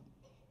 this is,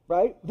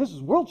 right? This is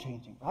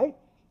world-changing, right?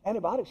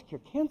 Antibiotics cure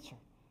cancer.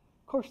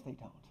 Of course they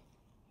don't.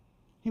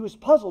 He was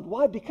puzzled.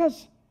 Why?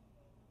 Because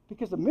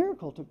a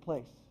miracle took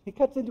place. He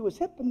cuts into his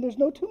hip and there's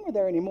no tumor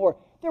there anymore.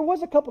 There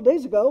was a couple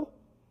days ago,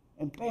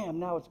 and bam,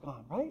 now it's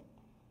gone, right?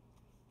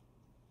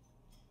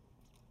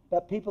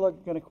 That people are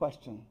going to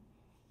question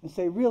and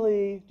say,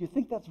 really? Do you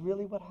think that's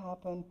really what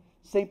happened?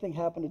 Same thing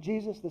happened to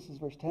Jesus. This is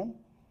verse 10.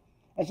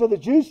 And so the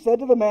Jews said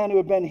to the man who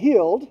had been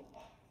healed,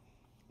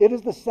 it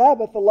is the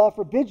Sabbath. The law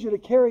forbids you to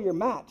carry your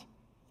mat.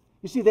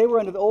 You see, they were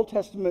under the Old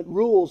Testament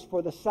rules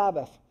for the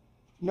Sabbath.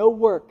 No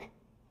work.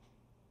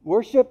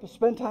 Worship,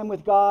 spend time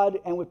with God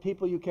and with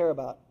people you care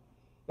about.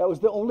 That was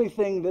the only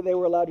thing that they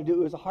were allowed to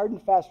do. It was a hard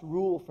and fast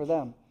rule for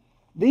them.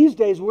 These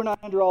days, we're not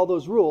under all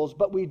those rules,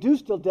 but we do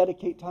still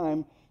dedicate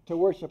time to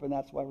worship, and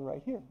that's why we're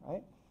right here,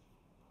 right?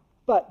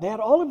 But they had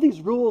all of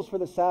these rules for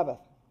the Sabbath.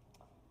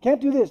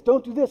 Can't do this,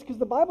 don't do this, because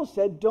the Bible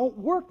said don't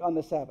work on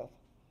the Sabbath.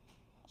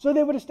 So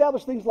they would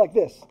establish things like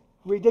this,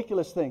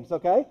 ridiculous things,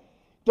 okay?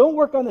 Don't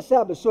work on the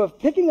Sabbath. So if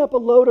picking up a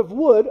load of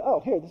wood,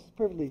 this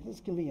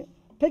is convenient.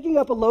 Picking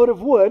up a load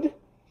of wood,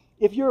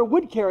 if you're a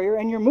wood carrier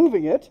and you're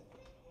moving it,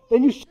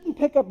 then you shouldn't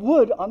pick up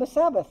wood on the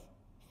Sabbath.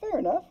 Fair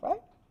enough,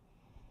 right?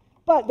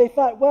 But they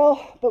thought,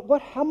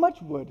 how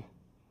much wood?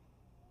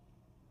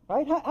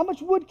 Right? How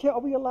much wood are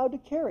we allowed to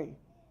carry?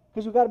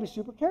 Because we've got to be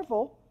super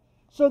careful.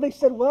 So they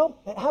said,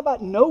 how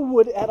about no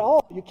wood at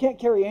all? You can't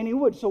carry any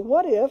wood. So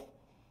what if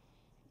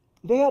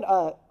they had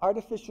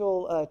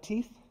artificial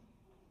teeth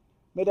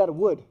made out of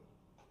wood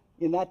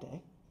in that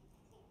day?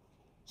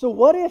 So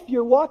what if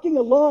you're walking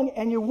along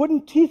and your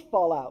wooden teeth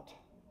fall out?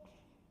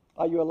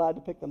 Are you allowed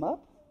to pick them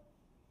up?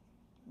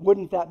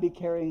 Wouldn't that be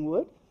carrying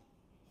wood?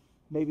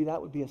 Maybe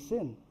that would be a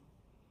sin.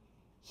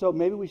 So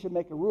maybe we should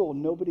make a rule.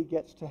 Nobody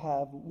gets to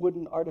have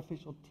wooden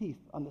artificial teeth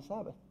on the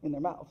Sabbath in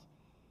their mouths.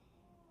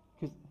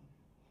 Because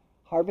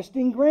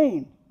harvesting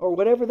grain or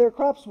whatever their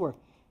crops were,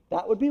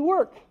 that would be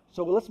work.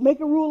 So let's make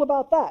a rule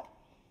about that.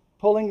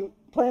 Pulling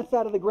plants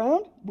out of the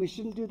ground, we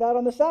shouldn't do that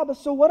on the Sabbath.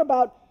 So what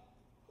about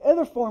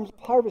other forms of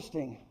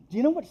harvesting? Do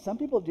you know what some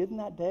people did in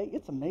that day?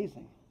 It's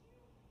amazing.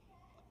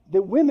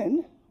 The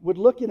women would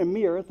look in a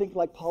mirror, think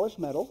like polished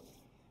metal.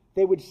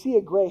 They would see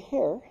a gray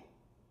hair.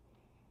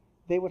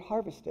 They would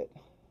harvest it.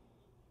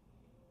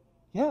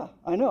 Yeah,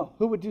 I know.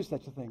 Who would do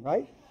such a thing,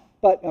 right?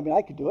 But,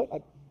 I could do it.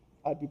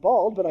 I'd be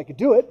bald, but I could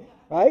do it,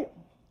 right?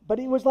 But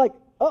it was like,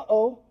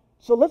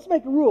 So let's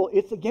make a rule.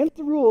 It's against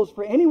the rules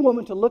for any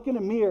woman to look in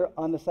a mirror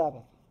on the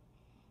Sabbath.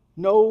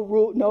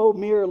 No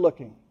mirror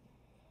looking.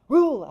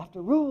 Rule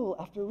after rule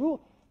after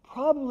rule.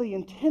 Probably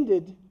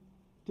intended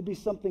to be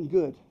something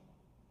good.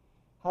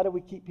 How do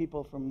we keep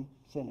people from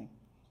sinning?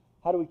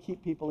 How do we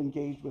keep people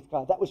engaged with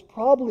God? That was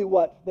probably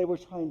what they were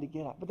trying to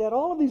get at. But they had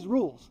all of these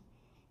rules.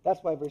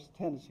 That's why verse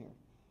 10 is here.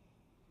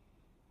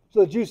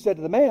 So the Jews said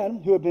to the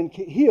man who had been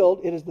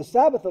healed, it is the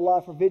Sabbath, the law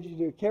forbids you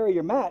to carry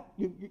your mat.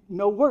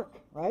 No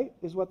work, right,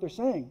 is what they're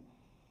saying.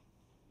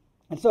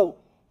 And so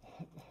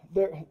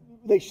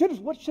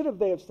what should have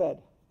they have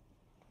said?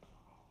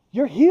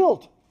 You're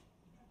healed.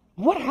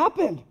 What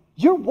happened?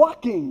 You're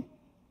walking.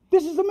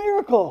 This is a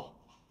miracle,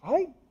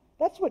 right?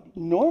 That's what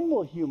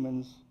normal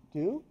humans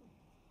do.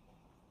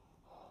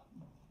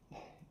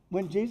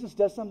 When Jesus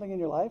does something in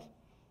your life,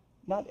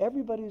 not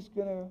everybody's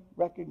going to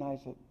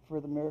recognize it for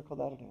the miracle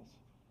that it is.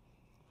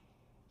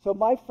 So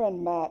my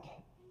friend Matt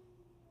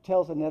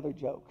tells another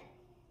joke.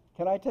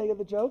 Can I tell you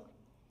the joke?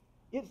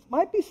 It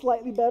might be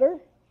slightly better.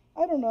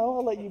 I don't know.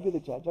 I'll let you be the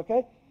judge,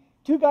 okay?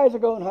 Two guys are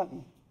going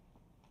hunting.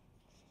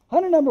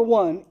 Hunter number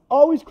one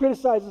always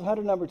criticizes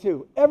hunter number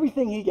two.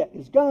 Everything he gets,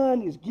 his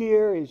gun, his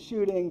gear, his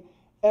shooting,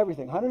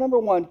 everything. Hunter number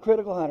one,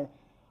 critical hunter,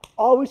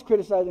 always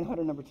criticizing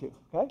hunter number two,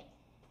 okay?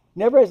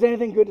 Never has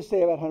anything good to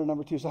say about hunter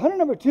number two. So hunter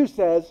number two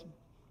says,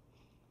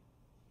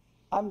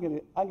 I'm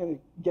gonna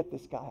get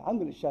this guy. I'm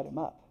gonna shut him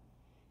up.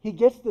 He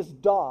gets this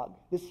dog,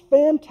 this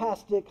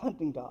fantastic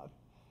hunting dog.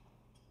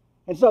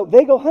 And so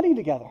they go hunting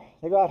together.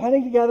 They go out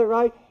hunting together,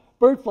 right?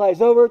 Bird flies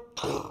over,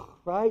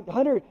 right?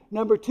 Hunter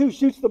number two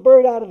shoots the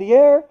bird out of the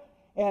air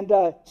and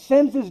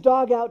sends his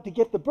dog out to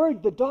get the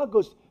bird. The dog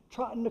goes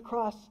trotting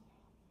across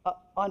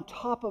on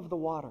top of the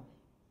water,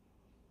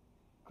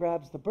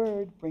 grabs the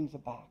bird, brings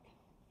it back.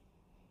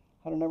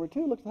 Hunter number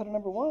two looks at hunter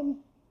number one,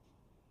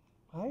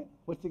 right?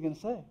 What's he going to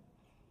say?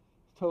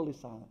 Totally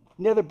silent.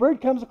 And the other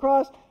bird comes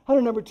across.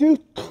 Hunter number two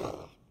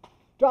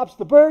drops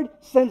the bird,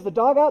 sends the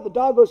dog out. The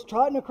dog goes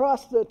trotting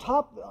across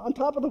on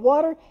top of the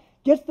water,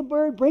 gets the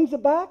bird, brings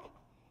it back.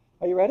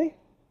 Are you ready?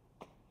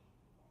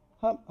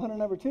 Hunter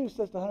number two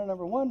says to hunter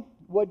number one,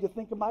 what'd you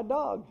think of my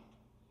dog?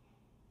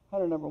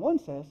 Hunter number one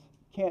says,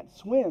 can't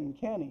swim,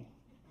 can he?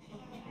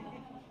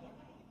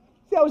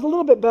 See, that was a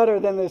little bit better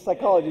than the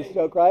psychologist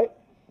joke, right?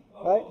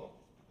 Right?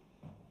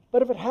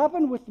 But if it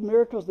happened with the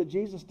miracles that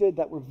Jesus did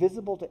that were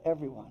visible to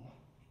everyone,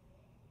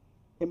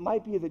 it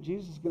might be that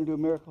Jesus is going to do a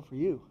miracle for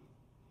you.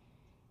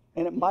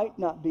 And it might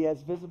not be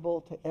as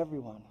visible to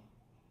everyone.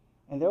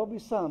 And there will be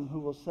some who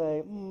will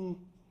say,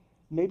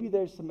 maybe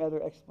there's some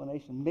other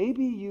explanation.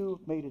 Maybe you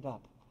made it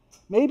up.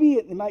 Maybe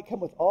it might come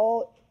with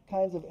all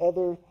kinds of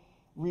other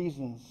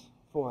reasons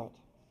for it.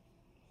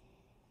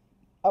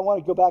 I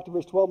want to go back to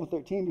verse 12 and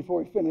 13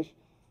 before we finish.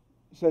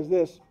 It says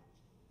this.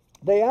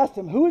 They asked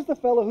him, who is the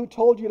fellow who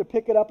told you to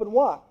pick it up and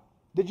walk?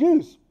 The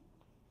Jews.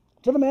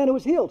 To the man who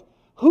was healed.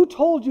 Who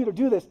told you to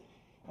do this?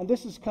 And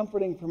this is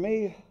comforting for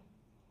me.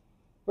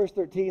 Verse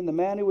 13, the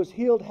man who was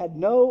healed had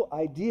no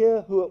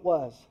idea who it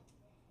was.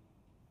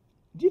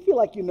 Do you feel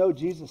like you know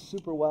Jesus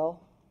super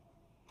well?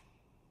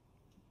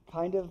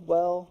 Kind of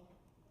well?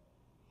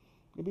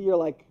 Maybe you're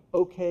like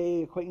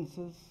okay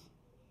acquaintances?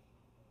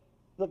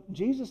 Look,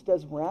 Jesus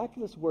does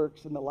miraculous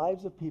works in the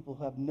lives of people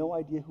who have no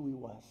idea who he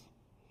was.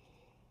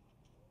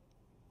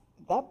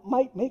 That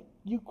might make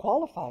you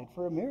qualified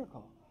for a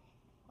miracle.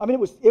 I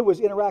mean, it was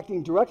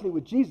interacting directly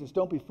with Jesus.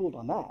 Don't be fooled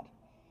on that.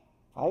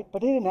 Right?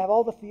 But he didn't have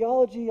all the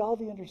theology, all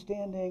the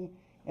understanding,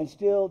 and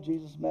still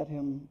Jesus met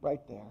him right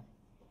there.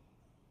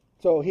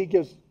 So he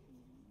gives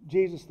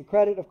Jesus the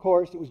credit, of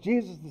course. It was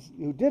Jesus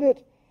who did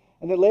it.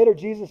 And then later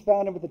Jesus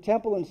found him at the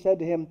temple and said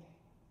to him,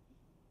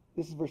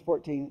 this is verse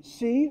 14,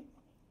 see,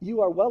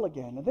 you are well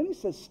again. And then he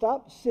says,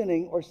 stop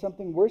sinning or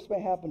something worse may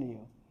happen to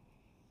you.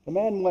 The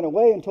man went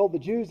away and told the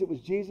Jews it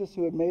was Jesus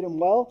who had made him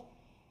well.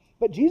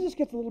 But Jesus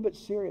gets a little bit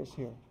serious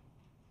here.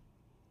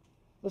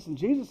 Listen,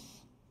 Jesus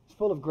is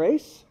full of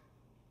grace.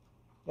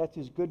 That's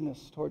his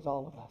goodness towards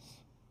all of us.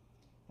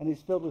 And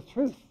he's filled with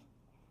truth.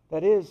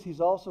 That is, he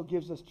also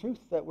gives us truth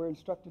that we're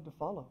instructed to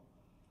follow.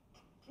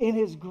 In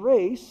his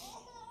grace,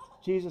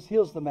 Jesus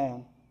heals the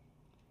man.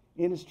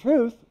 In his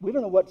truth, we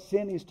don't know what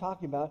sin he's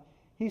talking about.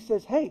 He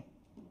says, hey,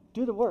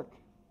 do the work.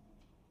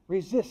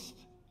 Resist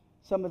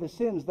some of the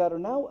sins that are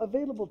now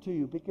available to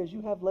you because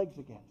you have legs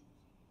again.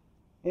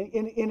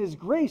 In his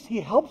grace, he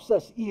helps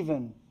us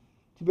even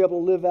to be able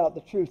to live out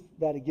the truth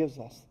that he gives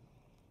us.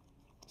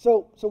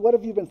 So what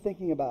have you been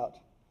thinking about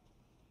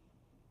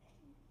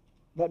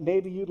that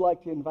maybe you'd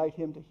like to invite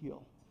him to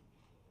heal?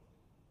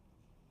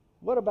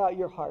 What about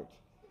your heart?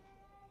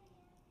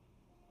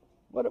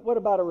 What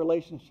about a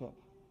relationship?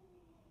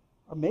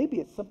 Or maybe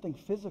it's something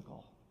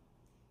physical.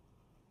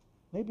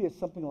 Maybe it's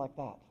something like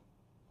that.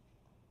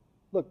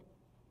 Look,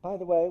 by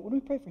the way, when we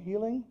pray for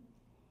healing,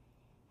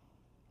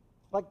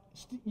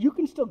 you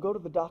can still go to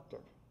the doctor.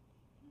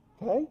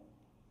 Okay?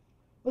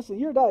 Listen,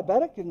 you're a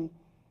diabetic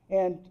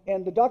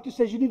and the doctor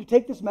says you need to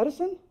take this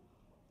medicine.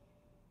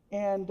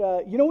 And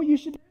you know what you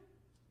should do?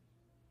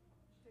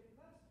 Take the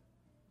medicine.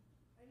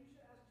 And you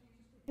should ask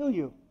Jesus to heal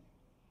you.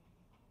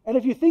 And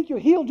if you think you're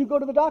healed, you go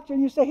to the doctor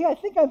and you say, hey, I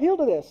think I'm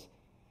healed of this.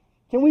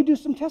 Can we do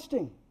some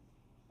testing?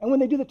 And when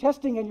they do the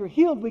testing and you're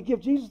healed, we give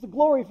Jesus the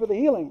glory for the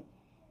healing.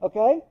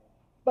 Okay?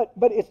 But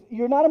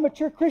you're not a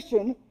mature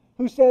Christian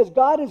who says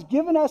God has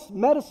given us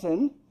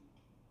medicine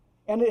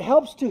and it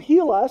helps to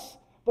heal us,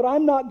 but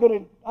I'm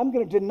going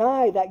to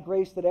deny that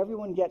grace that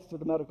everyone gets to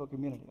the medical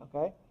community,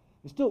 okay?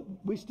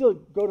 We still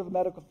go to the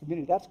medical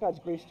community. That's God's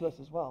grace to us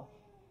as well.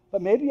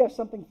 But maybe you have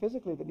something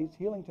physically that needs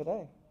healing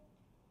today.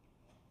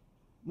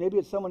 Maybe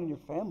it's someone in your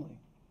family,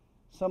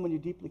 someone you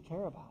deeply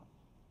care about,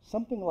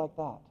 something like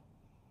that.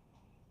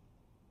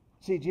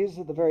 See, Jesus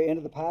at the very end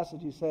of the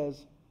passage, he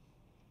says,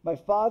 my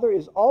Father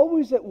is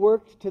always at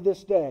work to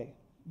this day,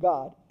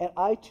 God, and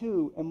I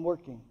too am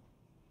working.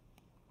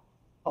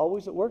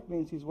 Always at work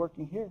means he's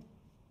working here.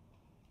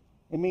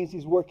 It means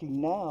he's working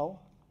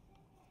now.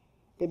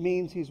 It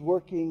means he's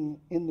working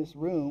in this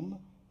room.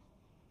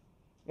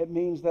 It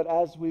means that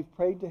as we've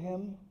prayed to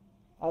him,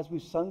 as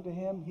we've sung to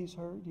him, he's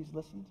heard, he's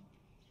listened.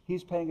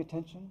 He's paying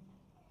attention.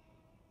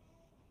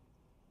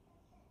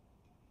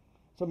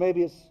 So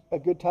maybe it's a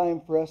good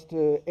time for us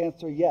to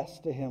answer yes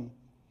to Him,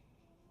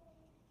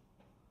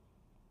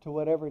 to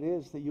whatever it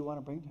is that you want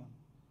to bring to Him.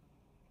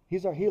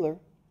 He's our healer.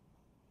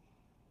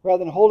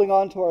 Rather than holding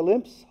on to our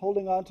limps,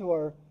 holding on to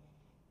our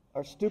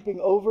stooping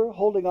over,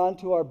 holding on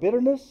to our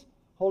bitterness,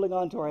 holding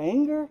on to our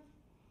anger,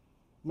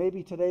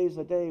 maybe today's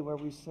a day where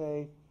we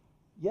say,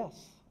 yes,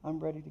 I'm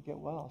ready to get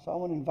well. So I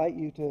want to invite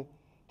you to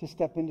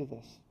step into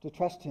this, to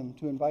trust Him,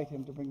 to invite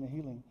Him to bring the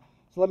healing.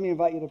 So let me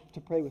invite you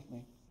to pray with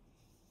me.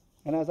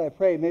 And as I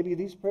pray, maybe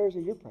these prayers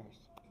are your prayers.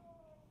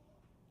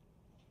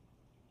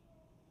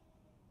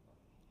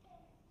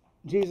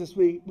 Jesus,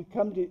 we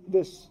come to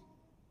this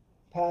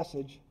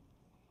passage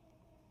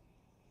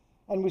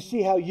and we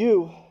see how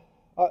you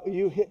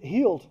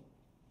healed.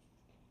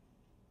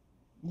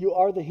 You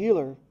are the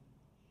healer.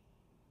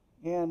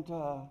 And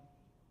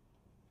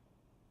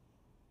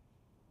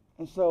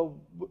so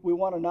we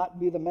want to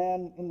not be the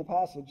man in the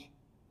passage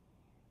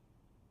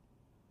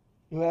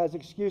who has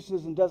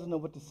excuses and doesn't know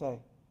what to say.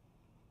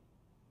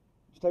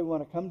 Instead, we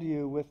want to come to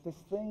you with this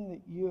thing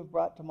that you have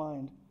brought to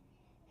mind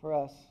for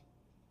us.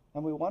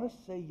 And we want to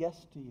say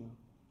yes to you.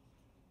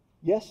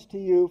 Yes to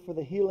you for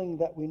the healing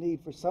that we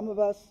need. For some of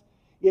us,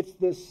 it's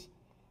this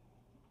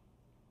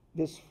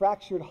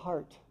fractured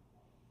heart.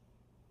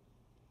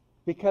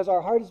 Because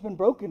our heart has been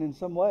broken in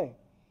some way.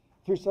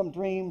 Through some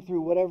dream,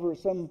 through whatever,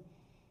 some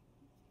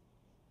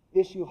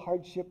issue,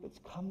 hardship that's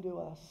come to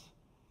us.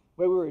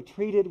 Where we were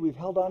treated, we've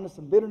held on to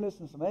some bitterness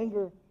and some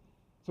anger.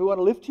 So we want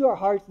to lift to our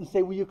hearts and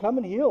say, will you come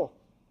and heal?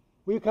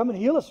 Will you come and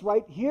heal us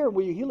right here?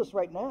 Will you heal us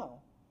right now?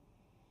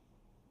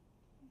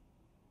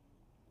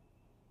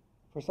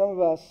 For some of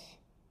us,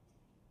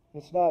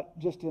 it's not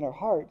just in our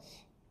hearts.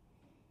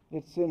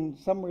 It's in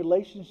some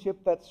relationship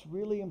that's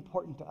really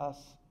important to us.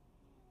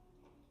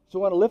 So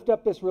I want to lift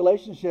up this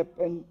relationship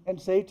and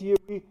say to you,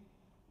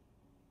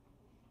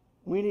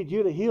 we need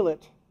you to heal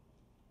it.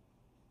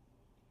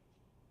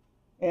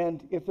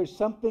 And if there's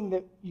something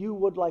that you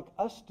would like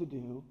us to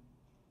do,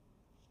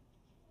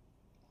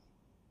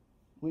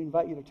 we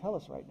invite you to tell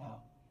us right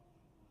now.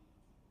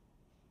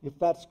 If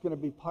that's going to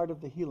be part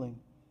of the healing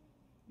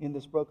in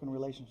this broken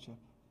relationship.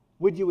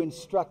 Would you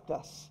instruct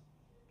us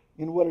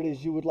in what it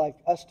is you would like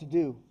us to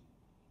do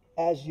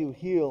as you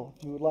heal?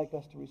 You would like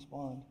us to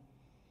respond.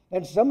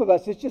 And some of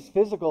us, it's just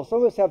physical. Some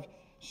of us have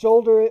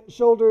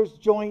shoulders,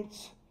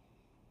 joints,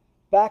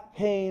 back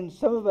pain.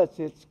 Some of us,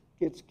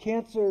 it's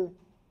cancer.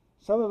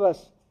 Some of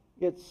us,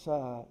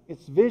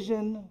 it's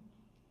vision.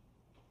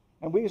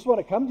 And we just want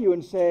to come to you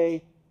and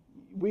say,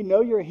 we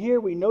know you're here.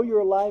 We know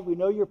you're alive. We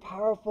know you're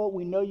powerful.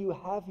 We know you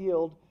have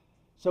healed.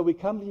 So we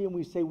come to you and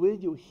we say, will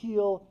you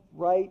heal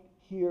right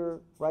here,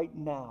 right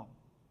now,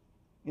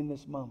 in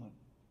this moment?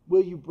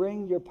 Will you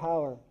bring your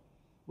power?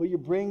 Will you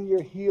bring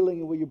your healing?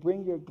 And will you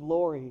bring your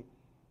glory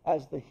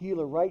as the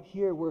healer right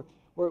here? We're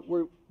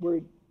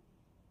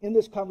in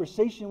this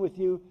conversation with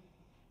you,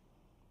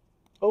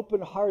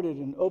 open-hearted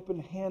and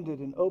open-handed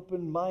and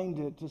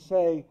open-minded to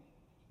say,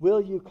 will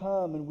you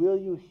come and will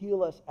you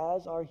heal us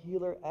as our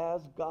healer,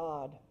 as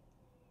God?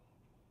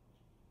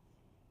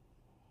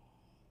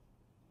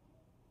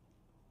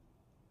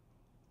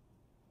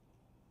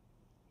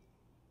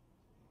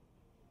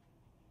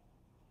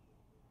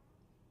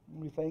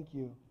 And we thank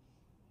you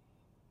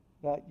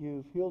that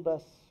you've healed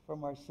us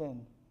from our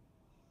sin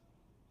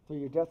through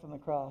your death on the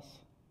cross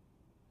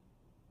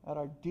at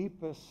our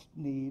deepest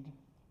need.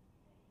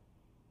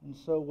 And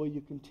so will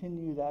you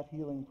continue that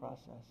healing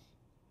process?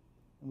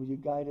 And will you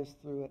guide us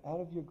through it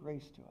out of your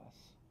grace to us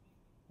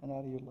and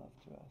out of your love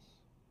to us?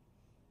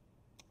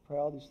 Pray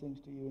all these things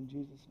to you in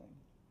Jesus' name.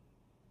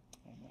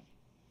 Amen.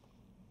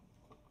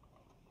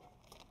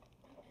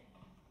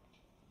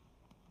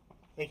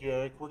 Thank you,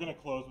 Eric. We're going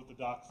to close with the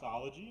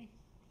doxology.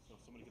 So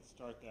if somebody could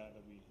start that,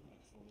 that'd be excellent.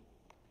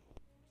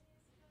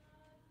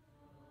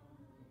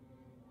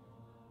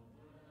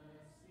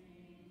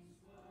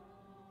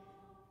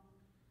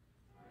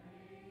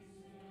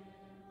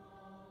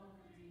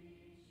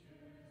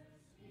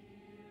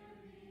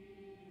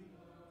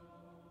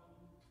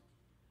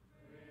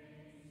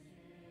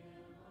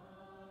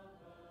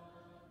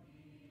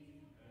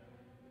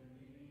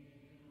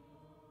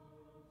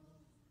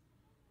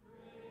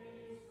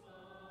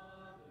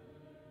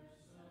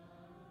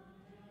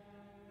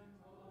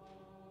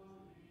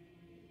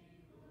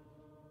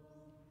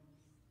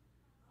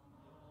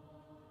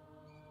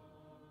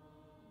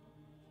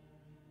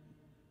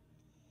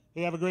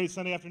 Hey, have a great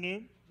Sunday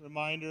afternoon.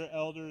 Reminder,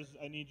 elders,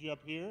 I need you up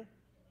here.